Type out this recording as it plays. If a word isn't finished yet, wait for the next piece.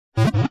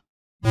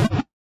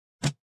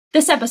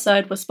This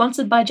episode was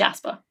sponsored by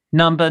Jasper.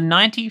 Number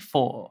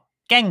 94,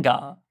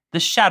 Gengar, the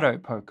shadow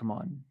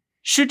Pokemon.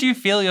 Should you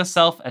feel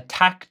yourself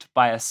attacked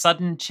by a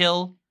sudden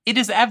chill, it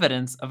is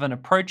evidence of an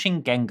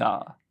approaching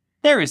Gengar.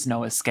 There is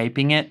no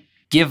escaping it.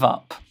 Give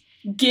up.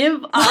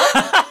 Give up?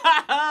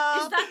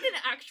 Is that an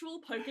actual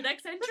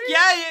Pokedex entry?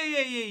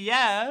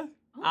 Yeah.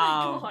 Oh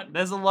my god.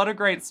 There's a lot of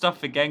great stuff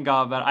for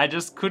Gengar, but I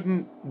just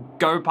couldn't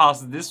go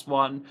past this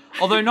one.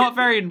 Although not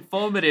very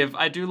informative,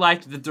 I do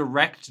like the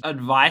direct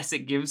advice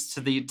it gives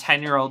to the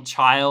 10-year-old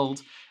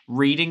child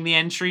reading the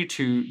entry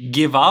to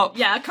give up.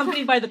 Yeah,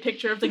 accompanied by the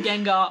picture of the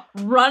Gengar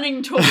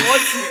running towards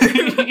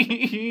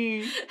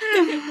you.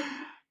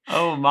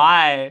 Oh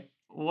my.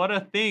 What a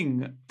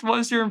thing. What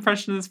was your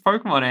impression of this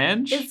Pokemon,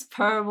 Ange? It's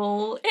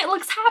purple. It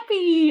looks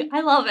happy.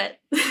 I love it.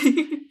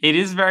 It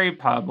is very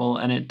purple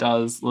and it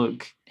does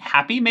look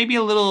happy. Maybe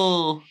a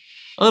little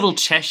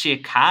Cheshire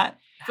cat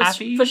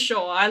happy. For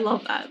sure. I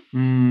love that.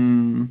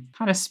 Kind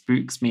of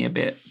spooks me a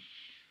bit.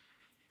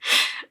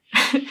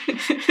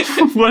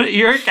 What,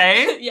 you're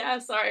okay? Yeah,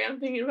 sorry. I'm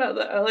thinking about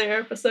the earlier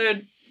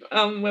episode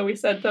where we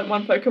said that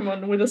one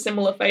Pokemon with a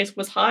similar face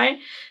was high.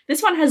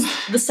 This one has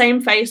the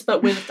same face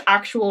but with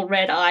actual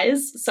red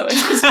eyes. So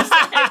it's just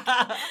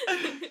like...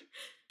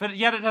 But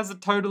yet it has a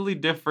totally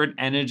different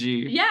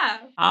energy. Yeah.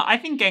 I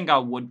think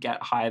Gengar would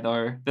get high,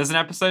 though. There's an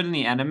episode in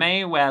the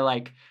anime where,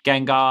 like,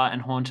 Gengar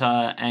and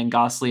Haunter and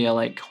Ghastly are,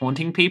 like,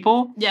 haunting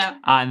people. Yeah.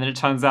 And then it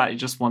turns out it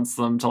just wants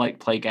them to, like,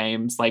 play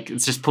games. Like,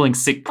 it's just pulling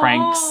sick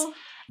pranks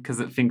because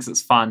it thinks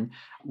it's fun,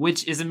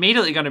 which is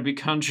immediately going to be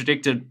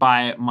contradicted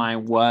by my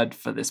word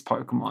for this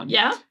Pokemon.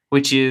 Yeah?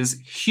 Which is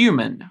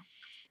human.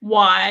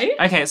 Why?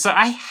 Okay, so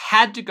I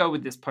had to go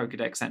with this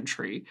Pokedex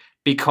entry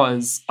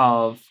because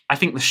of, I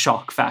think, the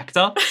shock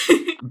factor.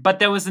 But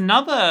there was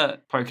another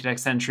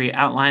Pokedex entry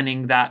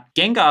outlining that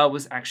Gengar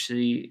was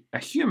actually a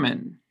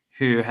human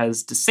who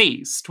has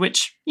deceased,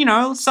 which, you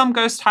know, some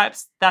ghost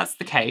types, that's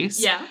the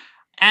case. Yeah.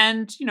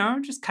 And, you know,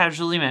 just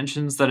casually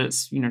mentions that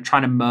it's, you know,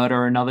 trying to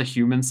murder another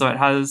human so it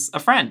has a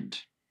friend.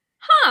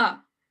 Huh.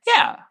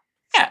 Yeah,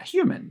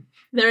 human.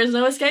 There is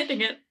no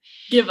escaping it.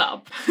 Give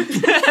up.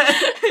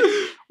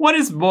 What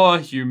is more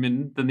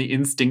human than the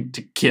instinct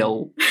to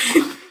kill?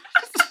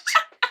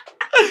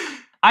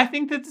 I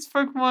think that this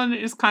Pokemon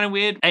is kind of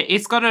weird.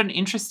 It's got an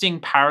interesting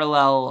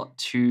parallel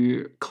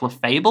to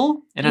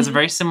Clefable. It has a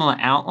very similar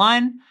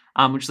outline,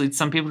 which leads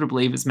some people to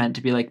believe it's meant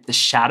to be like the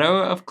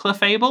shadow of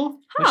Clefable,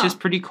 which is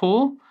pretty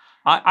cool.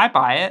 I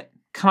buy it.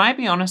 Can I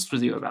be honest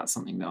with you about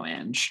something though,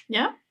 Ange?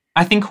 Yeah?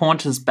 I think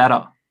Haunter's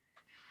better.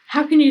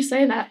 How can you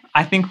say that?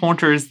 I think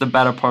Haunter is the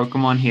better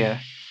Pokemon here.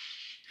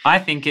 I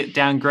think it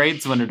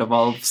downgrades when it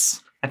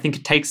evolves. I think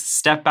it takes a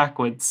step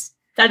backwards.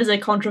 That is a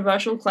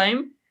controversial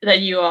claim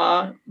that you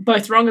are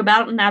both wrong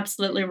about and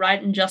absolutely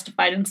right and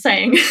justified in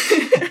saying.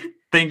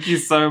 Thank you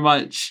so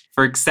much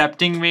for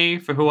accepting me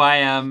for who I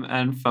am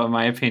and for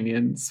my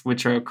opinions,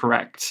 which are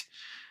correct.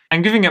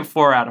 I'm giving it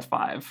 4 out of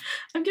 5.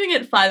 I'm giving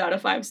it 5 out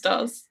of 5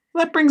 stars.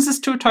 That brings us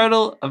to a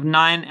total of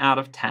 9 out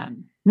of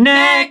 10.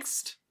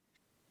 Next!